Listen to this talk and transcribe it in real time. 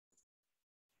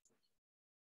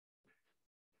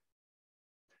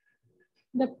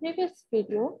The previous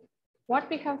video, what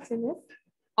we have seen is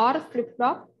OR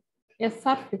flip-flop,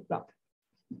 SR flip-flop.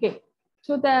 Okay,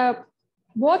 so the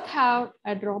both have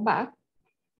a drawback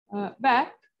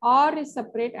where OR is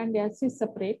separate and S is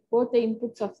separate. Both the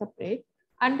inputs are separate,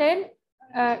 and then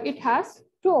it has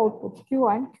two outputs, Q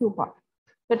and Q bar.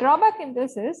 The drawback in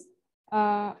this is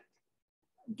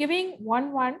giving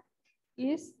 1 1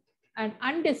 is an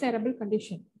undesirable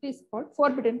condition. It is called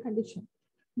forbidden condition.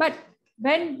 But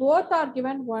when both are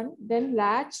given 1, then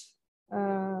latch,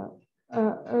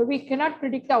 we cannot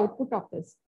predict the output of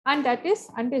this. And that is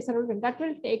undesirable. That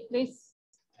will take place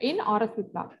in RS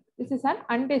flip-flop. This is an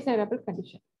undesirable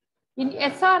condition. In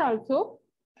SR also,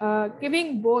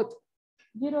 giving both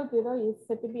 0 0 is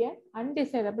said to be an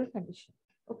undesirable condition.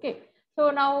 Okay. So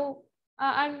now,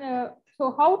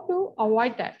 so how to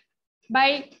avoid that?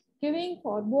 By giving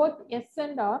for both S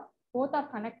and R, both are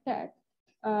connected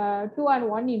 2 and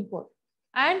 1 input.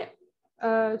 And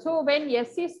so when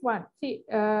S is 1, see,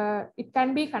 it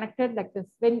can be connected like this.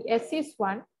 When S is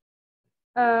 1,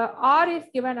 R is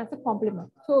given as a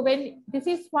complement. So when this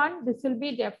is 1, this will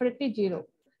be definitely 0.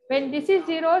 When this is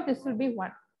 0, this will be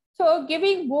 1. So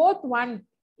giving both 1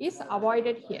 is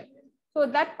avoided here. So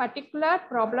that particular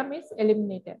problem is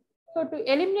eliminated. So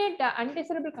to eliminate the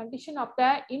undesirable condition of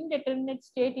the indeterminate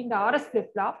state in the RS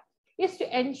flip-flop is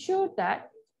to ensure that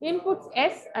inputs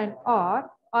S and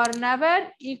R are never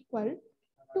equal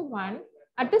to 1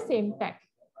 at the same time.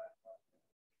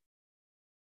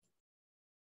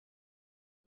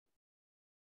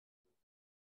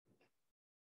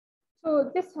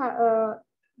 So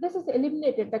this is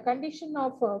eliminated, the condition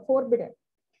of forbidden.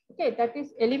 Okay, that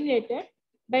is eliminated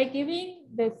by giving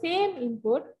the same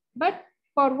input, but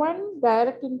for one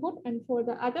direct input and for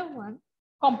the other one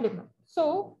complement.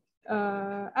 So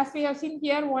as we have seen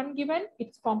here, one given,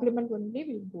 its complement only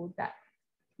will go that.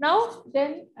 Now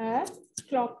then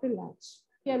clock to latch.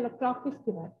 Here the clock is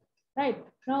given, right?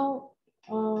 Now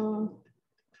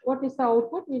what is the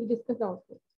output? We'll discuss the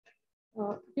output.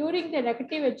 During the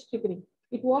negative edge triggering,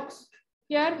 it works.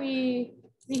 Here we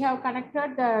have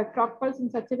connected the clock pulse in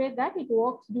such a way that it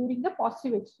works during the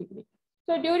positive edge triggering.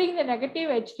 So during the negative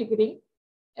edge triggering,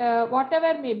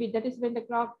 whatever may be, that is when the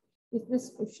clock is this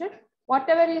position,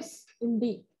 whatever is in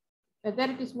D, whether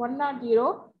it is 1 or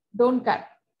 0, don't cut.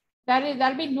 There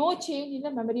will be no change in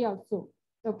the memory also.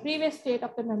 The previous state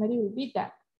of the memory will be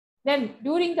that. Then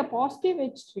during the positive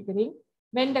edge triggering,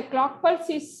 when the clock pulse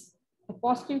is a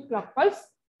positive clock pulse,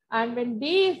 and when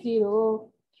D is 0,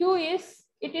 Q is,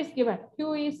 it is given,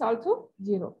 Q is also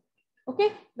 0.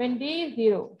 Okay, when D is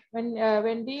 0,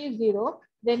 when D is 0,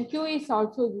 then Q is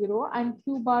also 0 and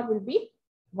Q bar will be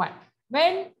 1.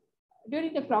 When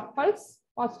during the clock pulse,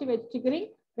 positive edge triggering,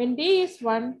 when D is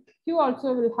 1, Q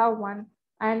also will have 1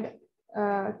 and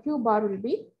Q bar will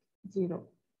be 0.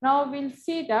 Now we'll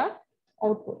see the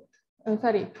output.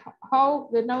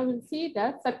 Now we'll see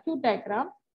the circuit diagram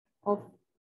of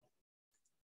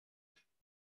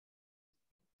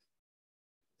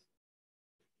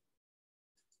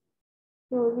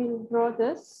so we'll draw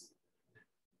this.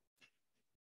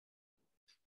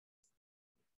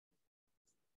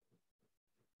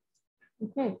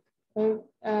 Okay, we'll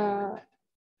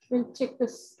check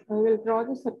this. We'll draw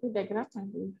the circuit diagram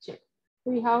and we'll check.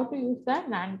 So we have to use the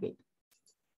NAND gate.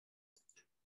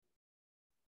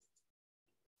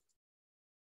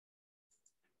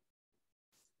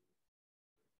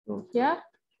 So here,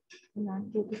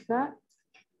 NAND gate is there,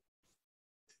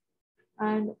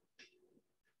 and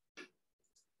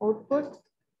output.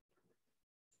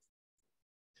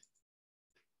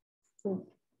 So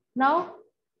now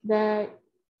the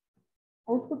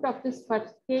output of this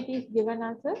first gate is given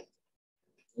as a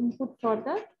input for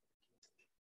the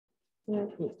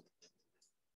gate,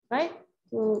 right?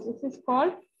 So this is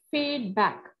called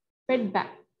feedback,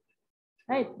 feedback,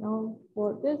 right? Now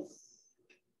for this,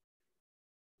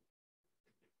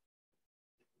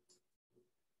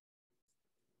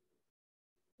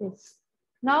 yes.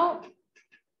 Now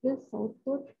this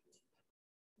output is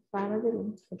another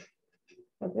input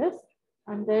for this,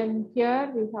 and then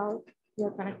here we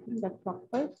are connecting the clock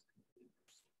pulse.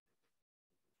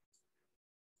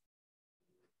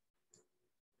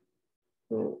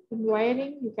 So in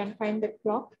wiring, you can find the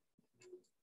clock.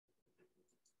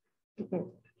 Okay.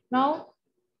 Now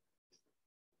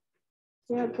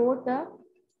here both the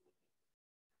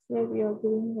here we are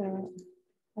doing the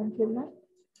complement.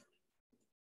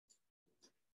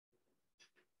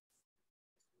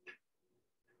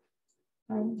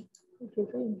 And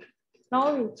okay.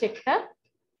 Now we'll check the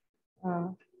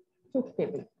truth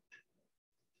table.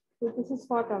 So this is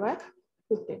for our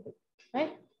truth table,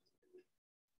 right?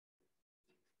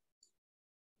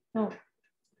 Now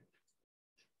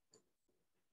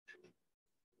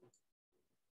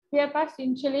Here first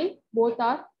initially both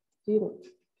are 0.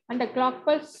 And the clock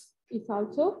pulse is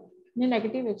also in a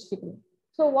negative edge degree.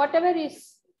 So whatever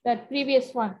is that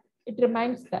previous one, it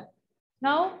remains that.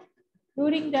 Now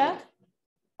during the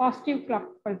positive clock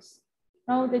pulse,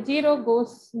 now the 0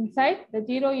 goes inside, the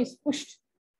 0 is pushed.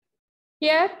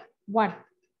 Here 1.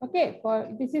 Okay, for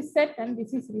this is set and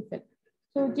this is reset.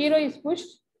 So 0 is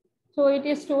pushed. So it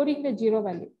is storing the 0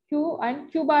 value. Q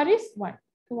and Q bar is 1.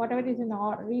 So whatever is in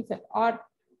or reset or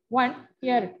 1,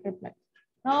 here it reflects.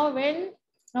 Now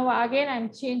again I'm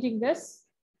changing this.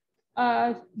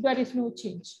 There is no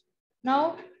change.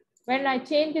 Now when I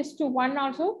change this to 1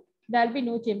 also, there will be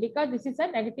no change because this is a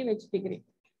negative edge degree.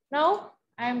 Now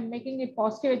I am making it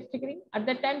positive edge degree. At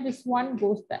that time this 1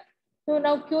 goes there. So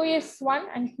now Q is 1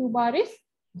 and Q bar is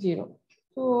 0.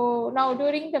 So now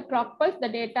during the clock pulse, the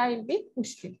data will be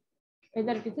pushed in,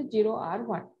 whether it is a 0 or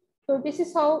 1. So this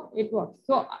is how it works.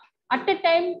 So at a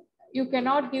time, you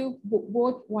cannot give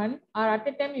both 1, or at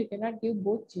a time, you cannot give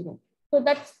both 0. So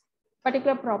that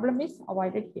particular problem is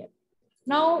avoided here.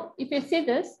 Now, if you see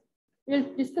this,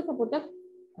 we'll discuss about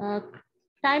the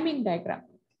timing diagram.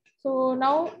 So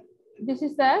now this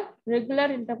is the regular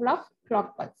interval of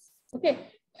clock pulse. Okay,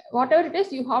 whatever it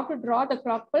is, you have to draw the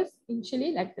clock pulse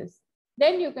initially like this.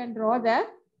 Then you can draw the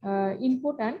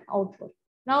input and output.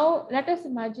 Now let us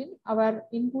imagine our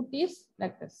input is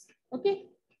like this. Okay,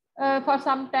 for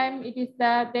some time it is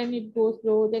that, then it goes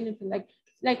low, then it's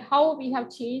like how we have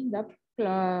changed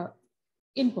the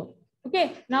input.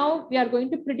 Okay, now we are going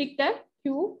to predict the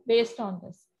Q based on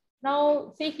this.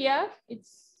 Now see here,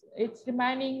 it's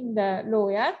remaining the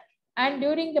lower, and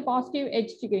during the positive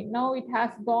edge triggering, now it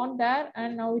has gone there,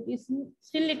 and now it is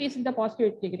still in the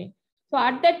positive edge triggering. So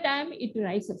at that time it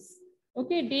rises.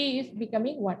 Okay, D is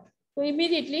becoming 1. So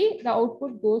immediately the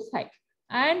output goes high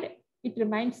and it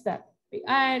remains there.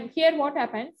 And here what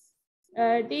happens?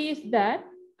 D is there,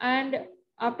 and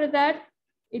after that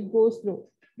it goes low.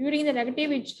 During the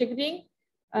negative edge triggering,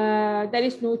 there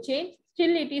is no change.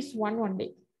 Still it is 1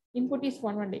 only. Input is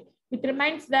 1 only. It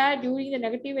remains that during the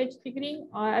negative edge triggering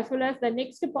as well as the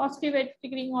next positive edge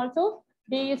triggering also,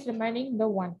 D is remaining the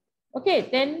 1. Okay,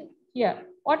 then here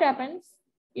what happens?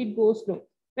 It goes low.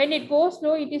 When it goes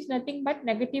low, it is nothing but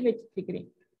negative edge triggering,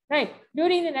 right?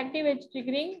 During the negative edge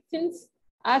triggering, since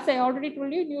as I already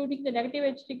told you, during the negative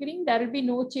edge triggering, there will be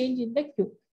no change in the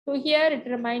Q. So here it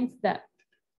remains that.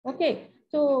 Okay,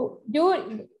 so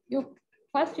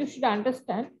first you should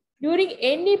understand, during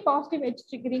any positive edge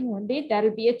triggering only, there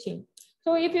will be a change.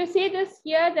 So if you see this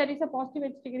here, there is a positive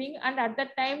edge triggering, and at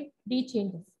that time D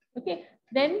changes. Okay,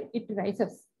 then it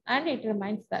rises and it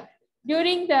remains that.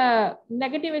 During the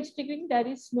negative edge triggering, there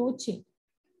is no change.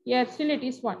 Here still it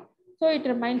is 1. So it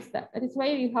remains that. That is why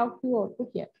you have Q output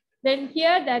here. Then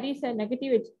here there is a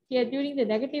negative edge. Here during the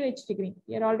negative edge triggering,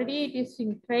 here already it is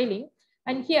in trailing.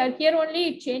 And here only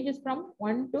it changes from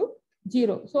 1 to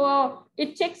 0. So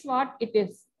it checks what it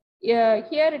is.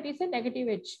 Here it is a negative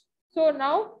edge. So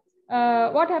now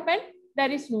what happened? There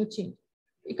is no change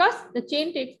because the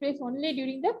change takes place only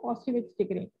during the positive edge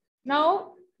triggering.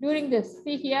 Now during this,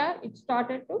 see here, it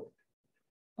started to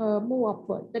move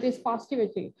upward. That is positive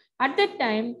edge triggering. At that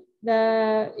time,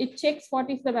 it checks what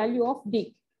is the value of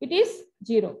D. It is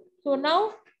 0. So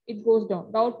now it goes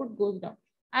down. The output goes down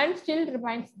and still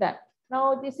remains that.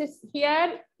 Now this is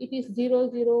here, it is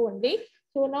 0, 0 only.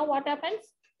 So now what happens?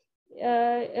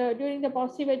 During the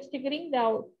positive edge triggering,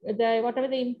 the whatever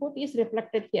the input is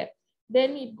reflected here.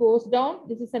 Then it goes down.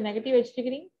 This is a negative edge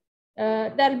triggering.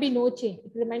 There will be no change.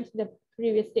 It remains in the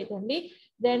previous state only.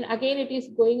 Then again it is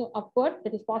going upward.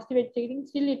 That is positive edge triggering.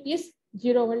 Still it is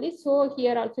 0 only. So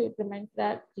here also it remains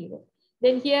that 0.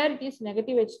 Then here it is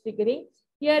negative edge triggering.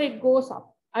 Here it goes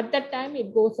up. At that time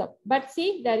it goes up. But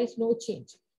see, there is no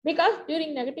change. Because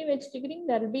during negative edge triggering,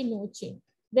 there will be no change.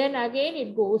 Then again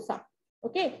it goes up.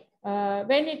 Okay.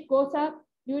 When it goes up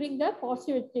during the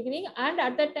positive edge triggering, and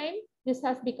at that time this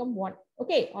has become 1.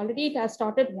 Okay. Already it has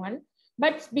started 1.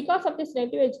 But because of this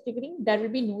negative edge triggering, there will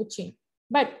be no change.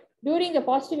 But during the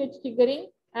positive edge triggering,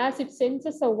 as it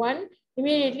senses a 1,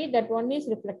 immediately that 1 is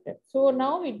reflected. So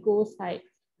now it goes high.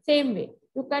 Same way,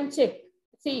 you can check.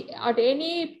 See, at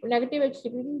any negative edge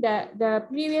triggering, the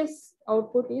previous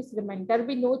output is remained. There will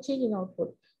be no change in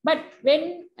output. But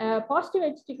when positive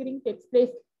edge triggering takes place,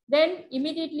 then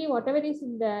immediately whatever is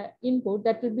in the input,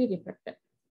 that will be reflected.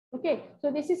 Okay, so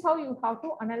this is how you have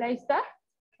to analyze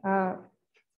the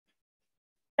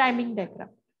timing diagram.